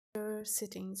advertiser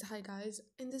settings. Hi guys,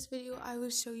 in this video I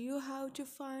will show you how to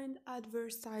find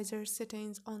advertiser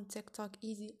settings on TikTok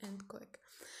easy and quick.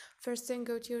 First thing,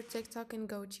 go to your TikTok and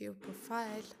go to your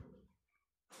profile.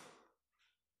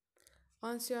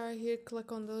 Once you are here,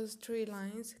 click on those three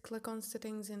lines, click on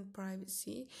settings and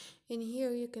privacy. In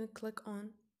here you can click on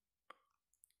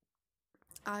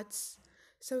ads.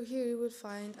 So here you will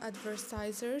find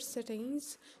advertiser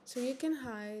settings, so you can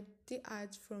hide the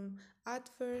ads from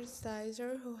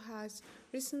advertiser who has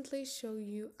recently shown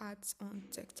you ads on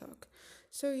TikTok.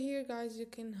 So here guys, you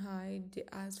can hide the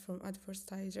ads from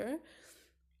advertiser.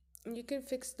 You can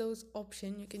fix those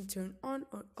options, you can turn on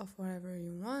or off whatever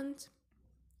you want.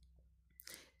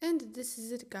 And this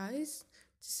is it guys,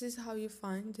 this is how you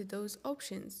find those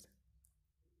options.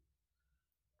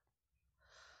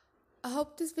 I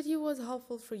hope this video was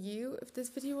helpful for you. If this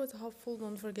video was helpful,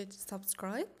 don't forget to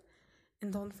subscribe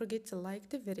and don't forget to like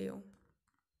the video.